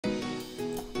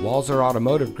Walser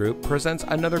Automotive Group presents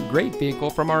another great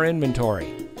vehicle from our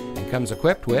inventory and comes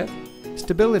equipped with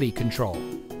stability control,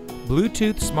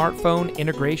 Bluetooth smartphone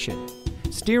integration,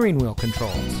 steering wheel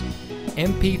controls,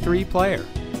 MP3 player,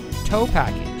 tow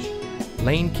package,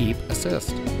 lane keep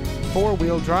assist,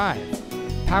 four-wheel drive,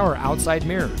 power outside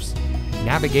mirrors,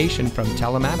 navigation from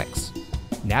telematics,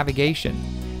 navigation,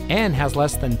 and has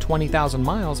less than 20,000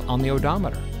 miles on the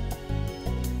odometer.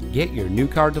 Get your new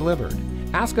car delivered.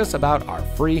 Ask us about our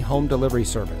free home delivery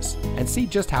service and see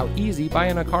just how easy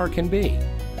buying a car can be.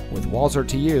 With Walser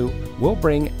to You, we'll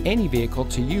bring any vehicle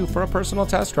to you for a personal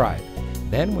test drive.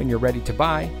 Then when you're ready to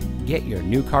buy, get your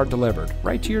new car delivered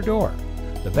right to your door.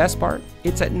 The best part,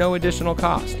 it's at no additional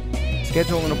cost.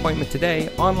 Schedule an appointment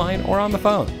today, online or on the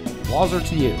phone. Walser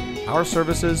to You, our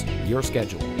services, your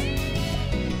schedule.